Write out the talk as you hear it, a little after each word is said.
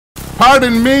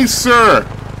Pardon me, sir.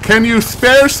 Can you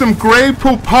spare some Grey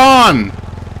Poupon?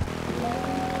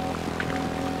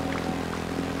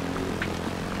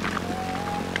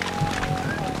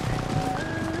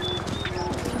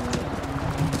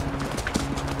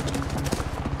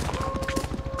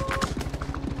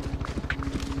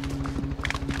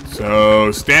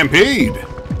 So, Stampede.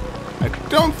 I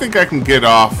don't think I can get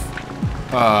off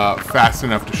fast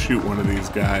enough to shoot one of these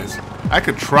guys. I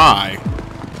could try.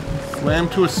 Slam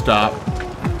to a stop.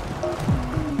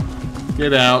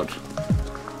 Get out.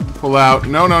 Pull out.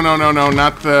 No, no, no, no, no.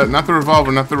 Not the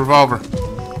revolver. Not the revolver.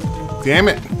 Damn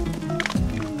it.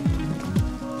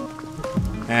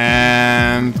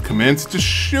 And commence to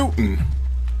shooting.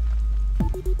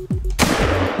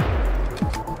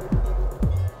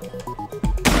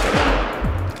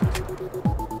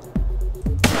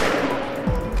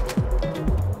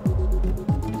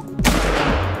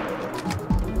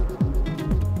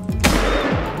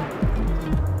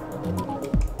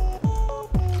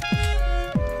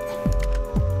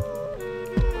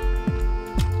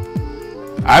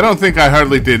 I don't think I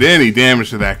hardly did any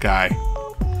damage to that guy.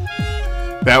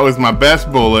 That was my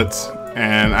best bullets,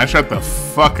 and I shot the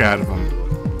fuck out of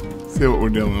him. Let's see what we're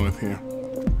dealing with here.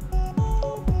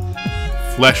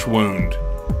 Flesh wound.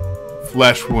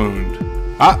 Flesh wound.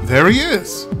 Ah, there he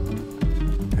is.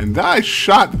 And I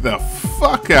shot the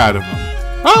fuck out of him.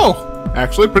 Oh,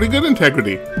 actually pretty good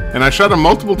integrity. And I shot him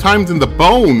multiple times in the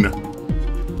bone.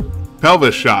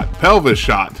 Pelvis shot, pelvis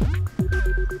shot.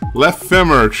 Left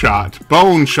femur shot,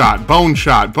 bone shot, bone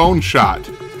shot, bone shot.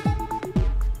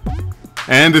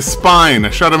 And his spine. I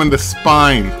shot him in the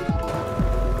spine.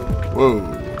 Whoa.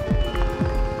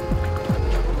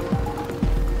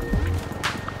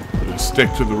 Better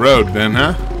stick to the road then,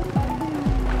 huh?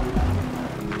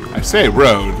 I say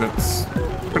road, that's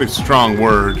a pretty strong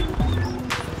word.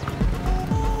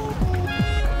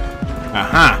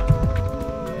 Aha!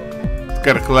 It's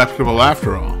got a collectible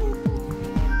after all.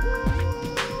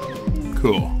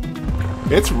 Cool.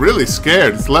 It's really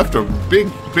scared. It's left a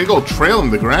big old trail in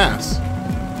the grass.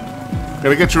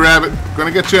 Gotta get you, rabbit.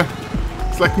 Gonna get you.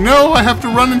 It's like, no, I have to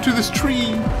run into this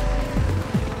tree.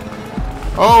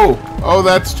 Oh,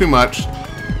 that's too much.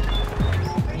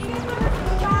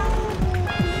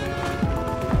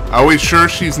 Are we sure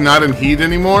she's not in heat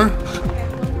anymore?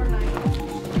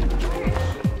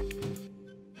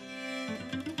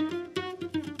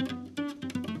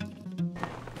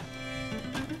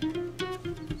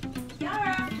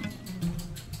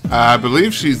 I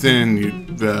believe she's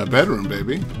in the bedroom,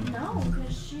 baby. No,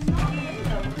 because she's not in the window,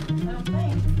 I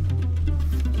don't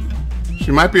think.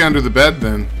 She might be under the bed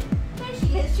then. There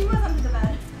she is. She was under the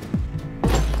bed.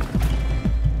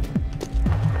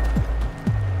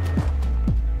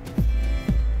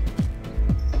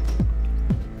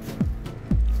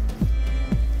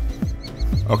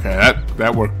 Okay,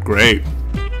 that worked great.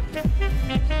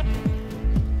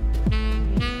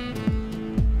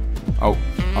 Oh,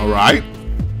 all right.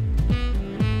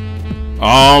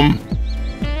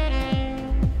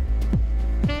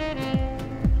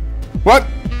 What?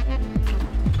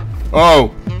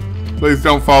 Oh, please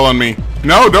don't fall on me.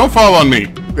 No, don't fall on me.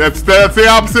 That's the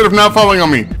opposite of not falling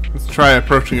on me. Let's try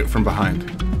approaching it from behind.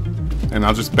 And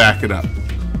I'll just back it up.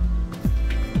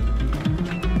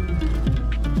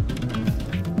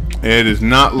 It is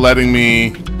not letting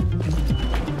me...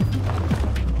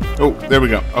 Oh, there we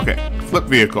go. Okay, flip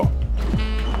vehicle.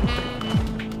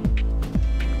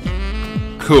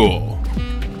 Cool.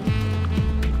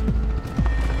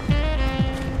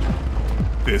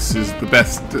 This is the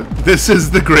best. This is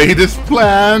the greatest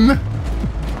plan.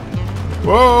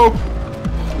 Whoa.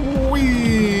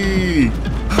 Whee.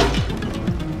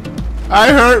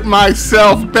 I hurt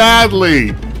myself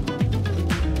badly.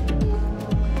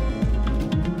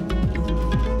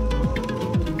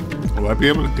 Will I be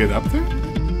able to get up there?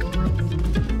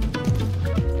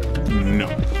 No.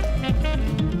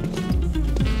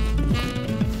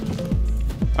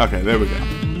 Okay, there we go.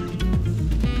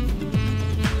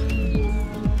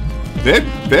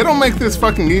 They don't make this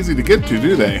fucking easy to get to,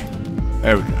 do they?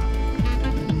 There we go.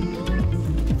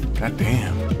 God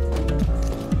damn.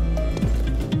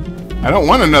 I don't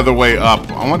want another way up.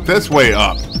 I want this way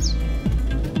up.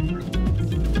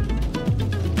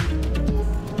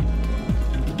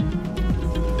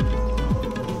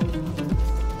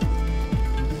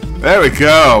 There we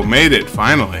go. Made it,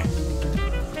 finally.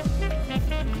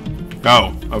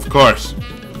 Oh, of course.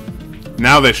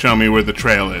 Now they show me where the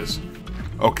trail is.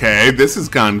 Okay, this has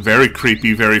gone very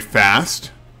creepy very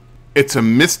fast. It's a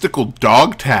mystical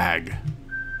dog tag.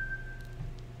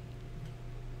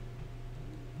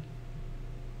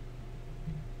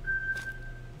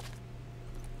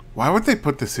 Why would they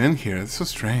put this in here? It's so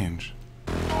strange.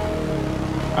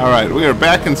 Alright, we are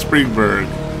back in Springburg.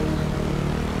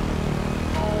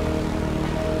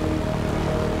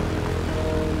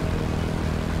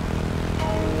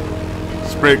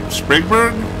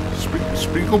 Springburg?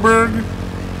 Spiegelberg?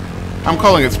 I'm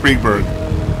calling it Springburg.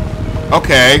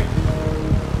 Okay.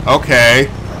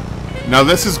 Okay. Now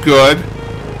this is good.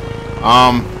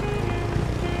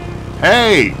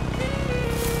 Hey!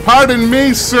 Pardon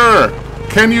me, sir!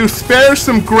 Can you spare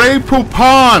some Grey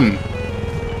Poupon?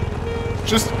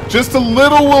 Just a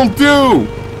little will do.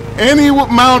 Any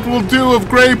amount will do of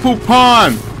Grey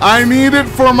Poupon. I need it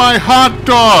for my hot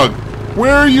dog.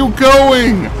 Where are you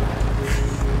going?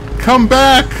 Come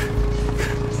back.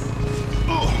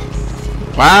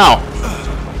 Wow.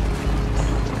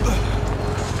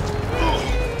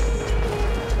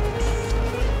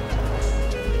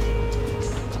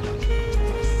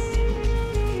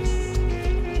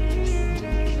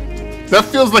 That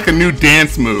feels like a new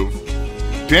dance move.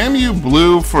 Damn you,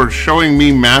 Blue, for showing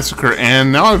me Massacre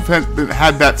Anne. Now I've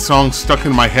had that song stuck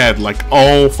in my head like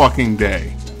all fucking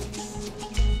day.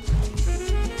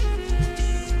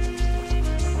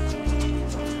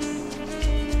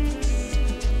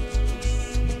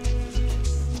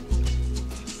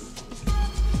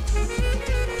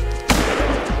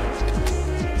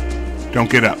 Don't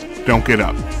get up. Don't get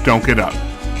up. Don't get up.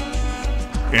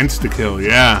 Insta-kill,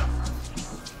 yeah.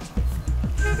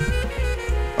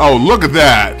 Oh, look at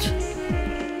that!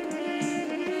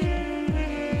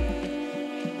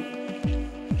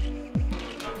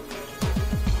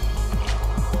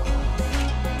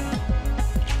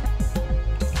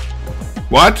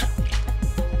 What?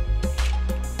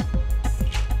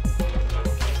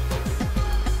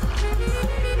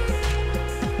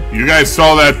 You guys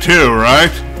saw that too,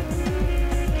 right?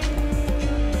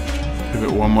 Give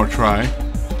it one more try.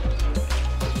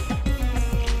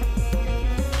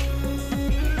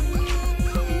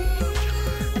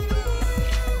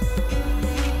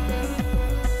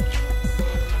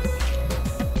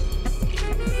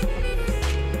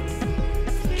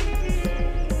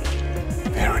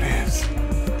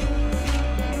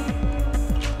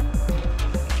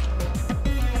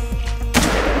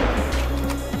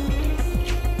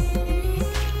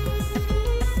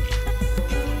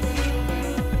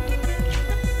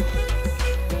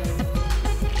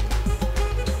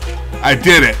 I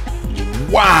did it!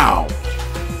 Wow!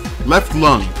 Left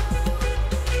lung.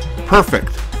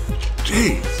 Perfect.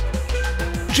 Jeez.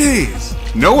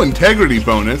 Jeez. No integrity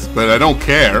bonus, but I don't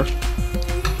care.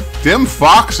 Them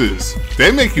foxes.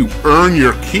 They make you earn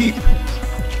your keep.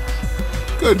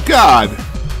 Good God.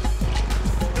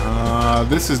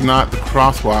 This is not the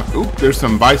crosswalk. Oop, there's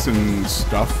some bison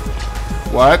stuff.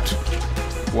 What?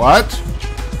 What?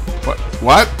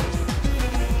 What?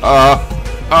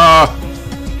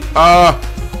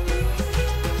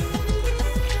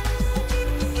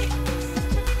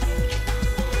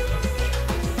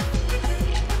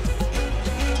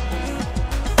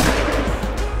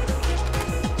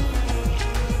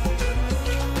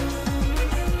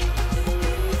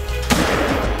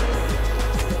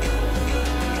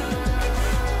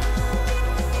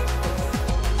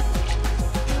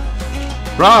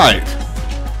 Right.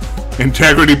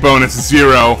 Integrity bonus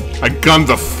 0. I gunned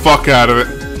the fuck out of it.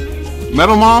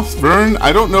 Metal Moths, Vern,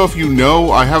 I don't know if you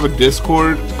know I have a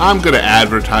Discord. I'm gonna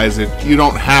advertise it. You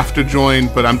don't have to join,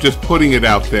 but I'm just putting it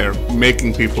out there,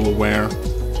 making people aware.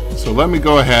 So let me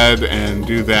go ahead and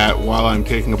do that while I'm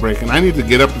taking a break. And I need to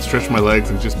get up and stretch my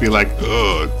legs and just be like,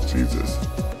 oh, Jesus.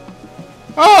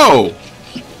 Oh!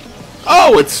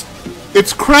 Oh,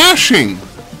 it's crashing!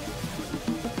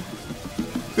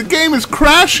 The game is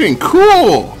crashing!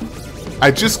 Cool!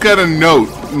 I just got a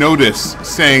notice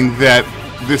saying that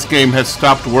this game has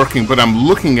stopped working, but I'm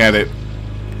looking at it.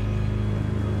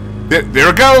 There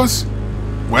it goes!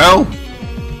 Well,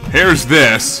 here's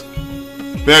this.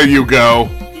 There you go.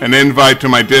 An invite to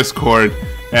my Discord.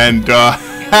 And,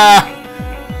 that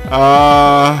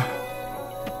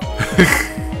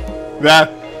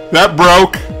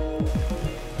broke.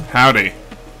 Howdy.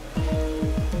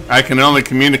 I can only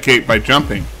communicate by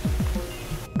jumping.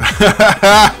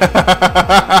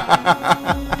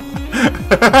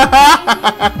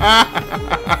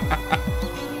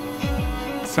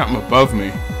 Something above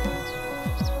me.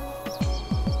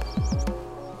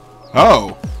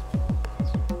 Oh.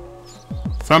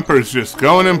 Thumper's just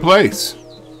going in place.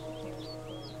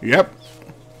 Yep.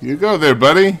 You go there,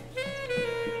 buddy.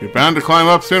 You're bound to climb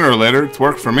up sooner or later. It's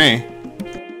worked for me.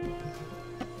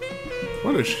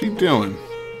 What is she doing?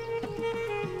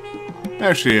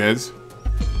 There she is.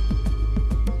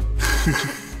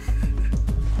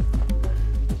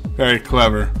 Very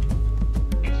clever.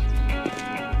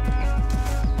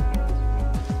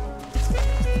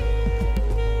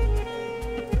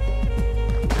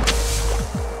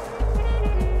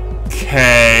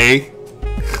 Hey,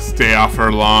 stay off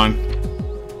her lawn.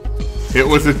 It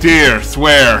was a deer,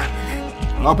 swear.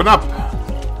 Open up.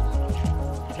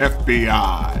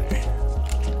 FBI.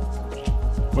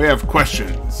 We have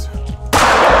questions.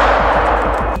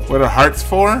 What are hearts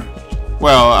for?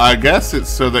 Well, I guess it's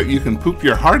so that you can poop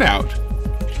your heart out.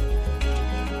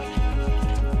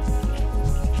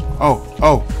 Oh.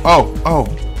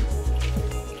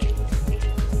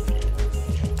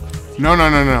 No.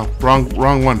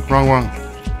 Wrong one.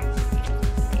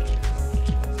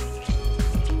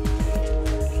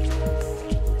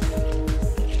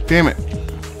 Damn it.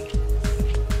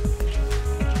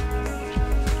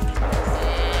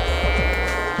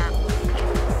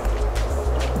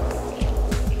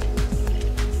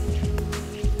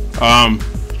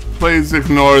 Please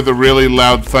ignore the really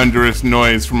loud thunderous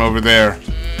noise from over there.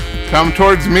 Come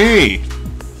towards me.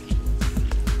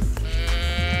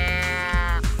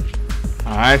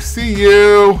 I see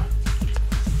you.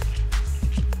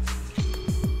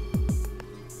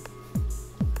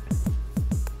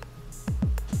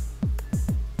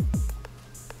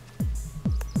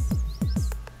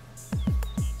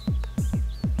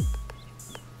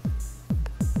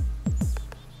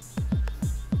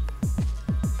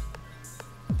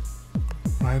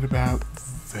 Right about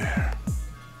there.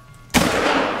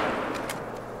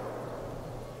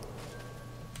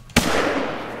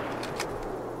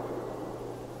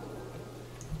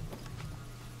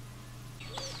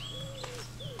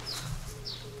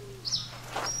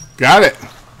 Got it.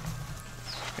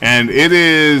 And it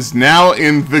is now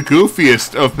in the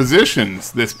goofiest of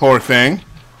positions, this poor thing.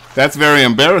 That's very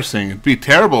embarrassing. It'd be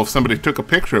terrible if somebody took a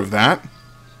picture of that.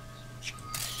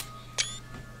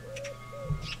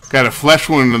 Got a flesh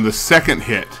wound on the second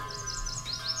hit.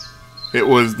 It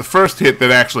was the first hit that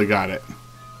actually got it.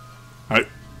 Alright,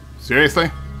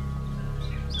 seriously?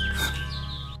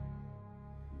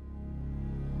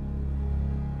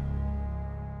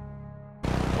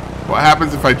 What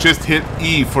happens if I just hit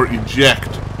E for eject?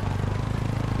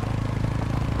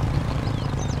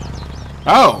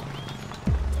 Oh!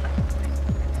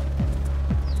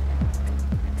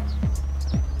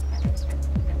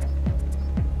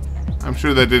 I'm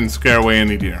sure that didn't scare away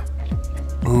any deer.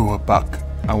 Ooh, a buck.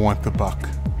 I want the buck.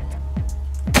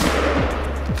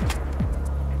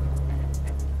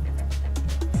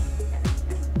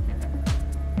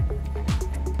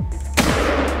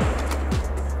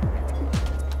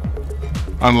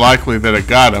 Unlikely that I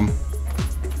got him.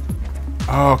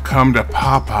 Oh, come to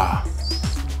Papa.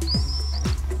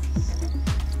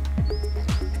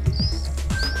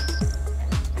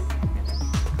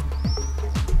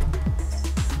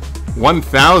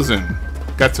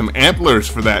 $1,000. Got some antlers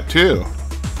for that too.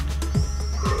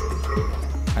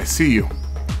 I see you.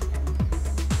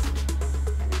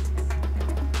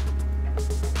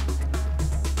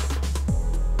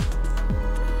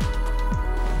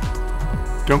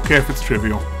 Don't care if it's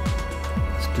trivial.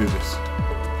 Let's do this.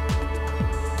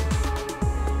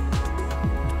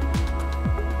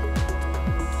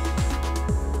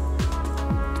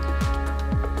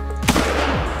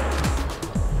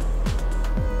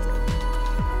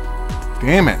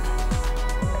 Damn it.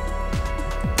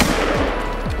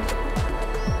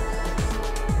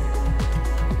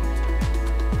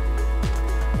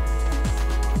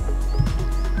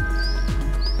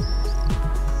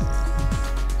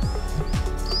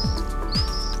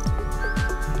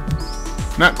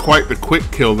 Not quite the quick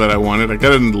kill that I wanted. I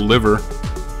got it in the liver.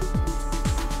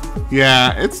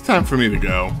 Yeah, it's time for me to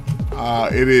go.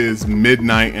 It is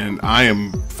midnight and I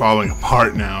am falling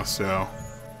apart now, so...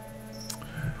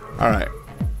 Alright.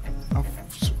 Oh,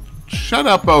 shut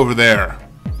up over there.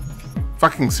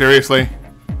 Fucking seriously?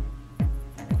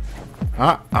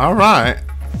 Alright.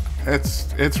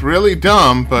 It's really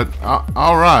dumb, but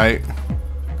alright.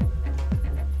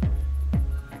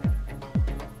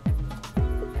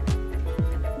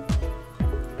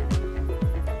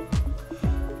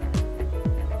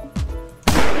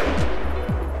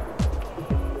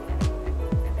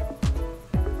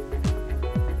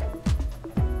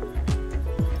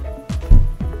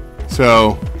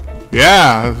 So,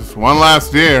 yeah, there's one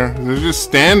last deer. They're just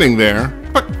standing there.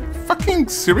 But fucking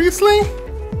seriously?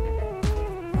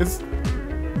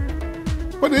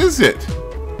 What is it?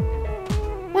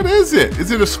 What is it?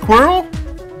 Is it a squirrel?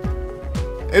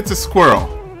 It's a squirrel.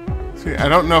 See, I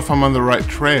don't know if I'm on the right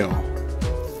trail.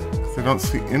 'Cause I don't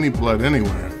see any blood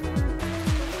anywhere.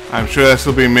 I'm sure this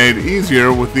will be made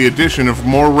easier with the addition of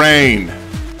more rain.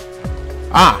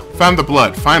 Ah, found the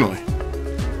blood, finally.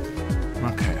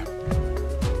 Okay.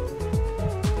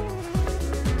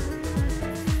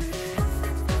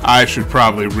 I should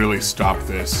probably really stop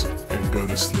this and go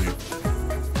to sleep.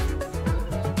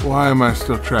 Why am I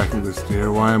still tracking this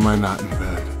deer? Why am I not in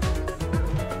bed?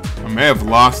 I may have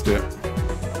lost it.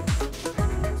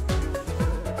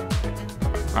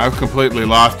 I've completely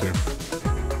lost it.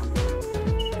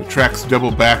 The tracks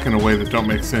double back in a way that don't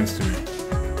make sense to me.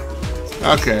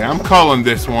 Okay, I'm calling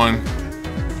this one.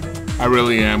 I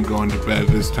really am going to bed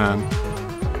this time.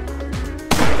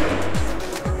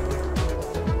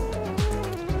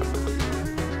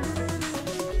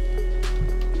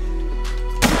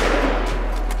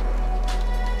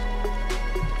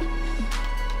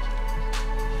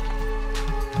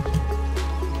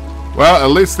 Well,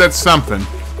 at least that's something.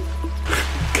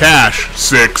 Cash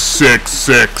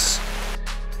 666.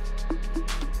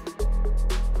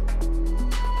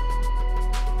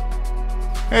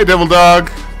 Hey, Devil Dog.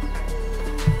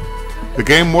 The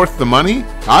game worth the money?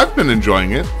 I've been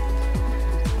enjoying it.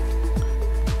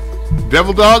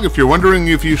 Devil Dog, if you're wondering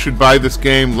if you should buy this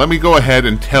game, let me go ahead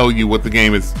and tell you what the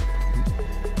game is.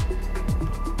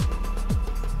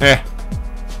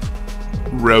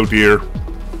 Roe deer.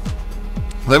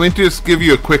 Let me just give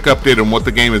you a quick update on what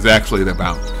the game is actually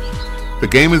about. The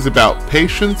game is about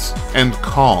patience and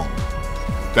calm.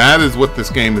 That is what this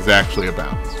game is actually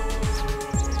about.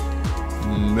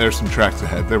 There's some tracks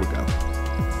ahead. There we go.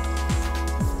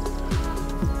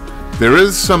 There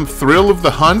is some thrill of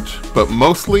the hunt, but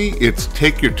mostly it's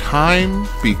take your time,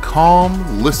 be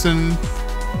calm, listen,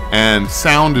 and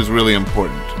sound is really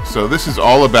important. So this is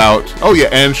all about, oh yeah,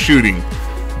 and shooting.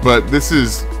 But this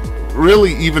is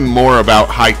really even more about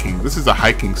hiking. This is a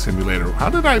hiking simulator. How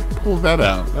did I pull that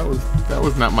out? That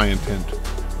was not my intent.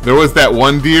 There was that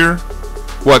one deer.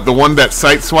 What, the one that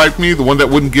sideswiped me? The one that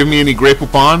wouldn't give me any Grey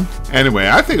Poupon? Anyway,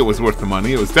 I think it was worth the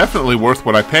money. It was definitely worth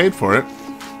what I paid for it,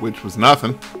 which was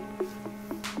nothing.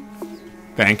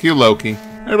 Thank you, Loki.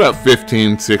 There are about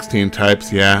 15, 16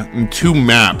 types, yeah. And 2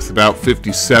 maps, about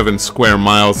 57 square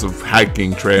miles of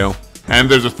hiking trail. And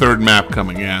there's a 3rd map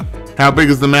coming, yeah. How big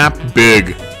is the map?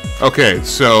 Big. Okay,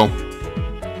 so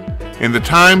in the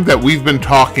time that we've been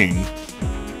talking,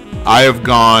 I have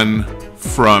gone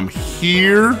from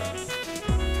here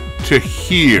to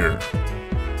here.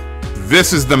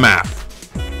 This is the map.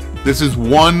 This is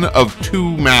one of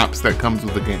 2 maps that comes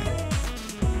with the game.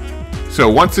 So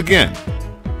once again,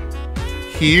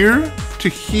 here to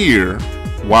here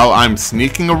while I'm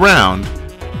sneaking around,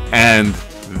 and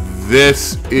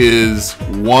this is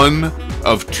one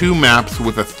of 2 maps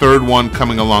with a 3rd one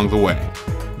coming along the way.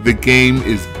 The game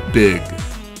is big.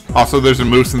 Also, there's a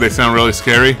moose and they sound really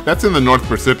scary. That's in the North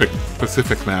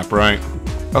Pacific map, right?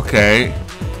 Okay.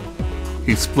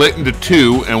 He split into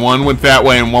 2 and one went that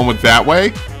way and one went that way?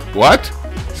 What?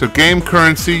 So game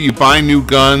currency, you buy new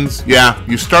guns. Yeah,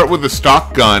 you start with a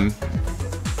stock gun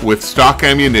with stock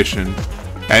ammunition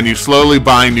and you slowly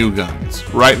buy new guns.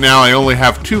 Right now I only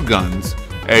have 2 guns.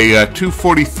 A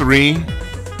 243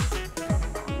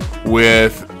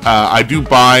 with, I do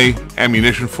buy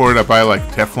ammunition for it. I buy like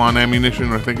Teflon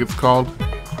ammunition, I think it's called,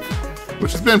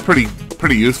 which has been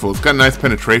pretty useful. It's got nice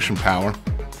penetration power.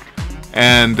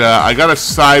 And I got a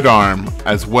sidearm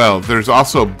as well. There's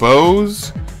also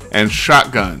bows and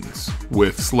shotguns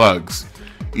with slugs.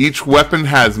 Each weapon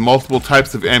has multiple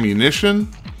types of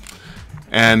ammunition,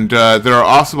 and there are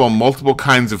also multiple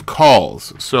kinds of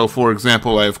calls. So for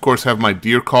example, I of course have my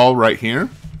deer call right here.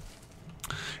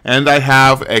 And I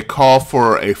have a call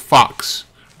for a fox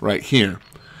right here.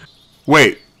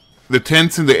 Wait, the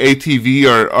tents and the ATV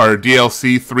are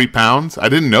DLC 3 pounds? I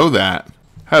didn't know that.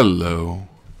 Hello.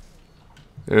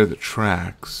 There are the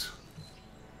tracks.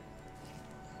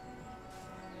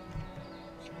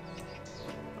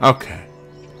 Okay.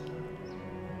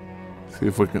 See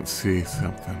if we can see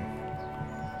something.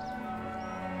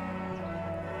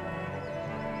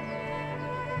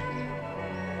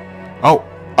 Oh!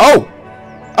 Oh!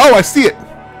 Oh, I see it!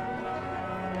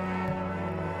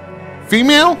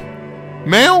 Female?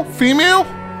 Male? Female?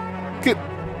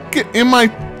 Get in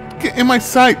my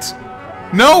sights.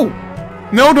 No!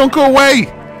 No, don't go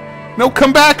away! No,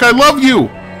 come back, I love you!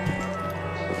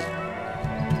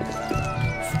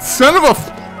 Son of a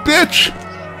bitch!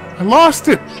 I lost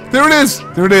it! There it is!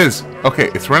 There it is! Okay,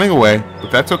 it's running away,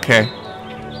 but that's okay.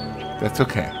 That's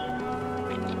okay.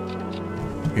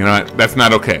 You know what? That's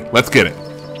not okay. Let's get it.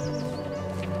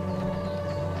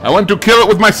 I want to kill it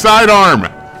with my sidearm!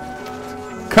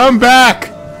 Come back!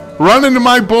 Run into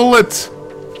my bullets!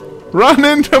 Run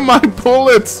into my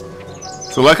bullets!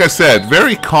 So like I said,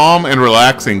 very calm and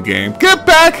relaxing game. Get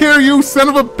back here, you son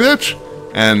of a bitch!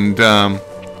 And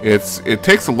it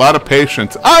takes a lot of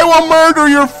patience. I will murder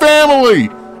your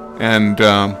family! And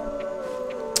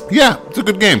yeah, it's a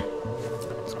good game.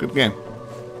 It's a good game.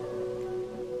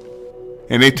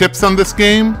 Any tips on this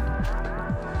game?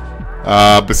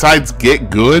 Besides get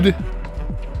good?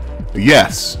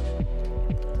 Yes.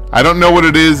 I don't know what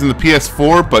it is in the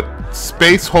PS4, but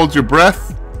space holds your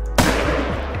breath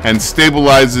and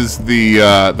stabilizes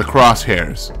the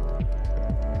crosshairs.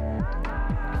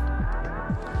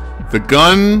 The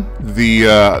gun,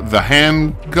 the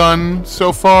handgun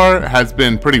so far has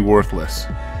been pretty worthless.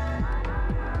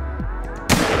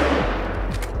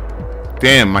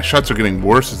 Damn, my shots are getting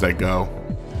worse as I go.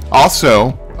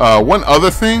 Also, one other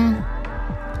thing,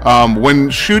 when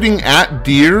shooting at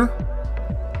deer,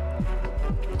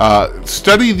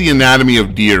 study the anatomy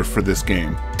of deer for this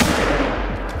game.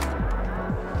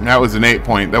 And that was an 8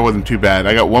 point. That wasn't too bad.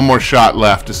 I got one more shot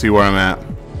left to see where I'm at.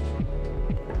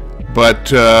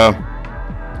 But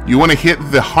you want to hit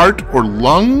the heart or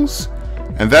lungs,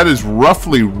 and that is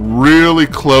roughly really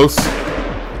close.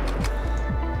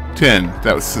 10.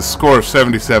 That was the score of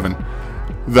 77.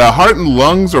 The heart and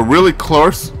lungs are really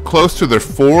close to their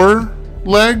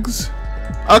forelegs.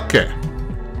 Okay.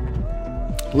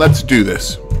 Let's do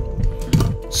this.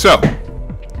 So,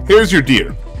 here's your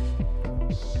deer.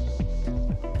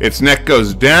 Its neck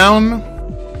goes down.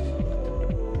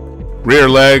 Rear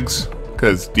legs,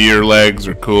 because deer legs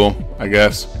are cool, I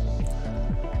guess.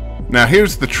 Now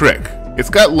here's the trick. It's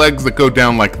got legs that go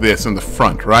down like this in the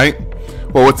front, right?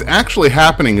 Well, what's actually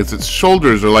happening is its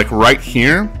shoulders are like right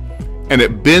here, and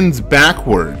it bends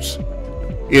backwards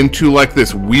into like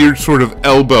this weird sort of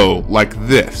elbow like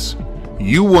this.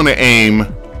 You want to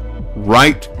aim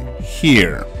right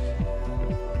here.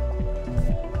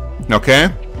 Okay?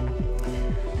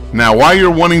 Now, why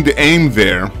you're wanting to aim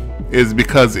there is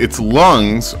because its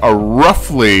lungs are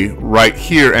roughly right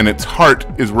here and its heart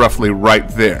is roughly right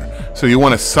there. So you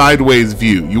want a sideways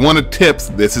view. You want a tips.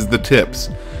 This is the tips.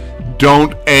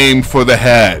 Don't aim for the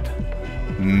head.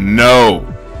 No.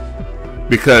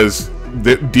 Because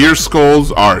the deer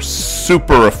skulls are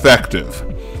super effective.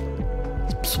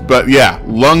 But yeah,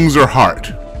 lungs or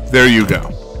heart. There you go.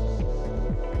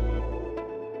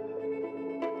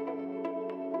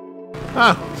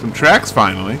 Ah, some tracks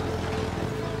finally.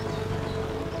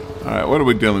 Alright, what are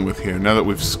we dealing with here now that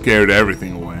we've scared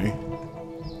everything away?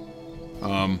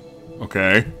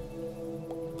 Okay.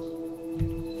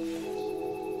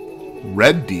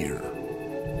 Red deer.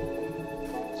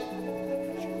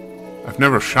 I've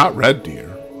never shot red deer.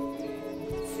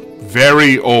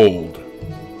 Very old.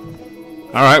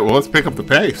 Alright, well, let's pick up the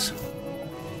pace.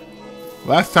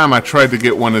 Last time I tried to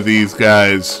get one of these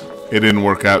guys, it didn't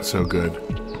work out so good.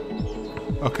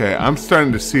 Okay, I'm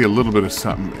starting to see a little bit of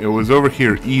something. It was over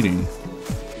here eating.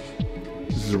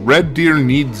 This is a red deer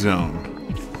need zone.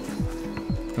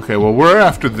 Okay, well, we're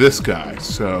after this guy,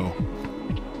 so...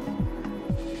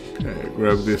 Okay,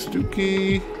 grab this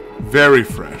dookie. Very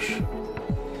fresh.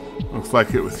 Looks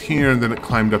like it was here, and then it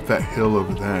climbed up that hill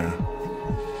over there.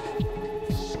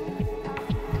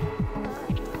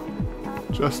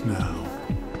 Just now.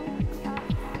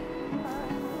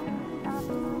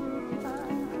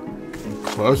 Getting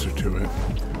closer to it.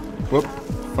 Whoop.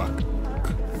 Fuck.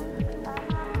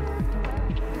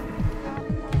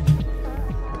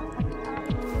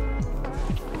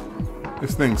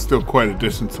 This thing's still quite a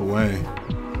distance away.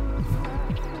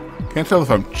 Can't tell if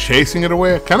I'm chasing it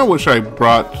away. I kind of wish I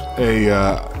brought a,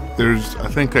 there's, I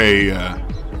think, a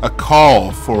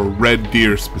call for red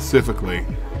deer specifically.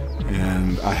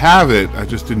 And I have it, I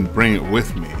just didn't bring it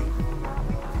with me.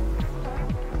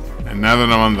 And now that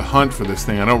I'm on the hunt for this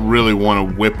thing, I don't really want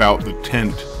to whip out the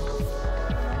tent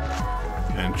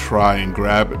and try and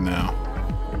grab it now.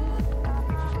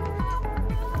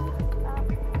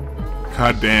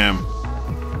 God damn.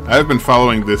 I've been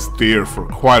following this deer for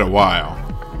quite a while.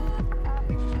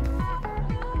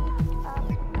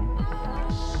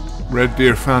 Red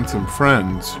deer found some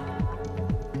friends.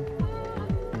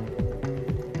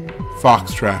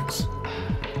 Fox tracks.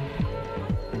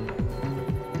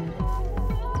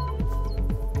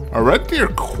 Are red deer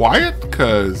quiet?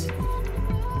 Cause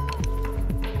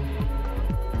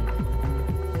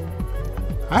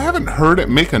I haven't heard it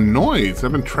make a noise.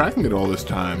 I've been tracking it all this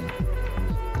time.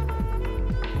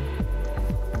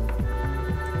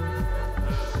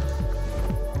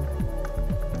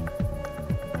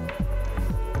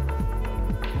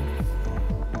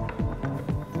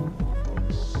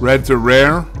 Reds are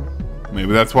rare.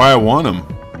 Maybe that's why I want them.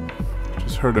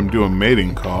 Just heard him do a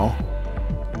mating call.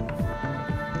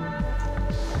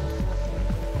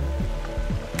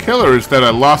 Killer is that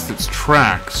I lost its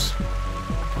tracks.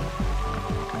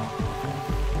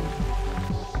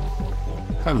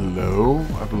 Hello.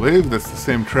 I believe that's the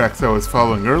same tracks I was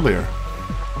following earlier.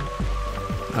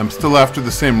 I'm still after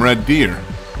the same red deer.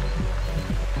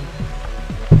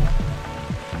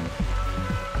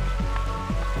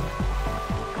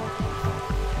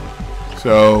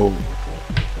 So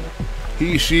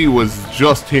she was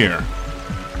just here.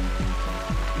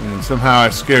 And somehow I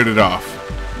scared it off.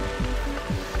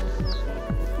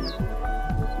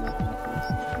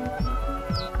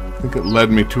 I think it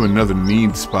led me to another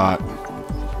need spot.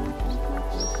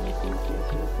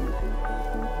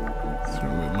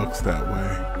 Certainly looks that way.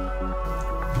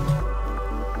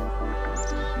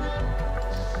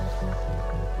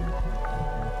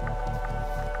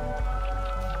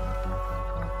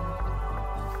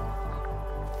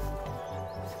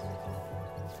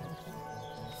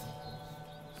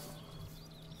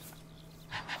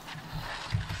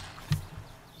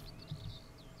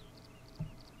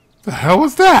 The hell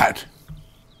was that?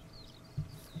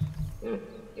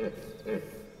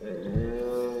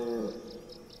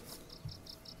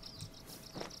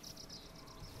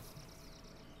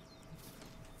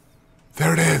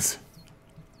 There it is.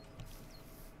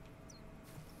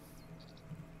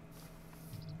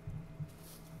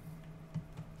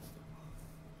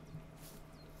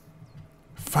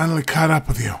 Finally caught up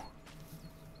with you.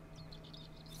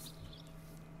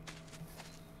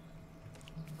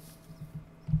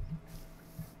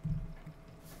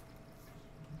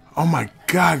 Oh my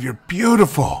God, you're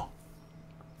beautiful.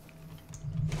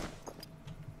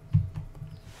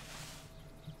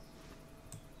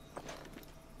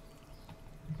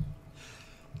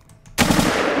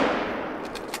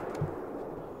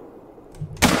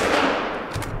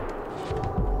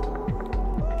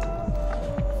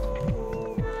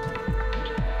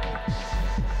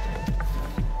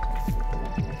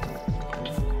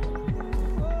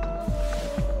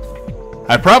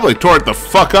 I probably tore it the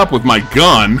fuck up with my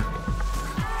gun.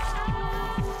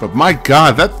 But my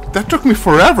God, that took me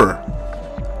forever.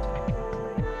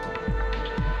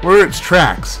 Where are its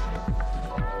tracks?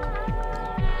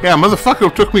 Yeah,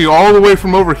 motherfucker took me all the way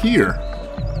from over here.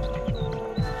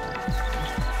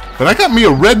 But I got me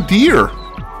a red deer.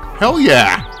 Hell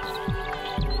yeah.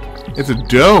 It's a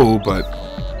doe, but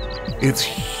it's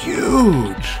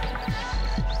huge.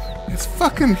 It's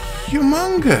fucking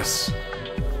humongous.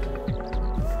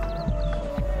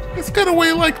 It's gotta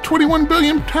weigh like 21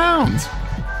 billion pounds.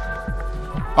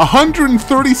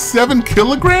 137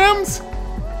 kilograms?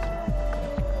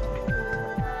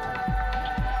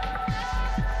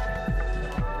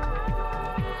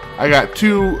 I got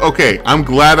two. Okay, I'm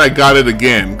glad I got it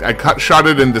again. I shot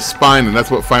it in the spine, and that's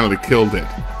what finally killed it.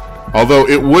 Although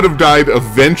it would have died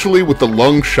eventually with the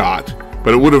lung shot,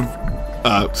 but it would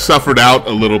have suffered out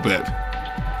a little bit.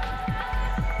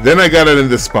 Then I got it in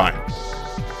the spine,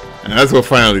 and that's what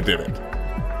finally did it.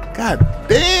 God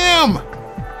damn!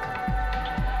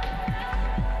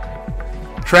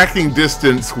 Tracking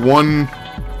distance 1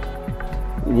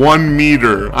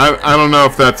 meter. I don't know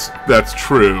if that's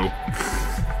true.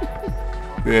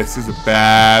 This is a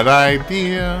bad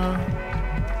idea.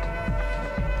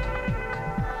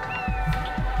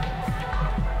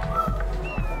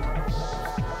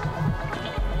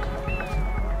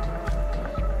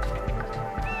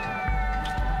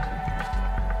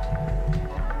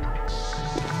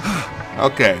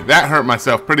 Okay, that hurt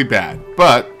myself pretty bad,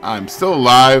 but I'm still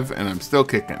alive and I'm still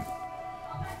kicking.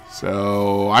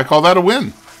 So I call that a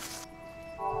win.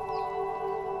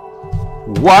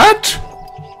 What?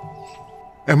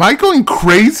 Am I going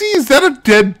crazy? Is that a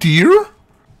dead deer?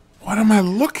 What am I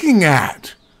looking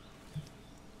at?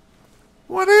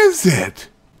 What is it?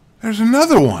 There's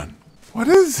another one. What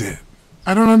is it?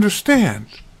 I don't understand.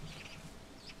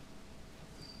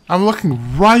 I'm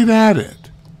looking right at it.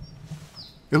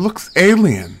 It looks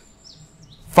alien.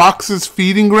 Fox's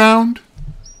feeding ground?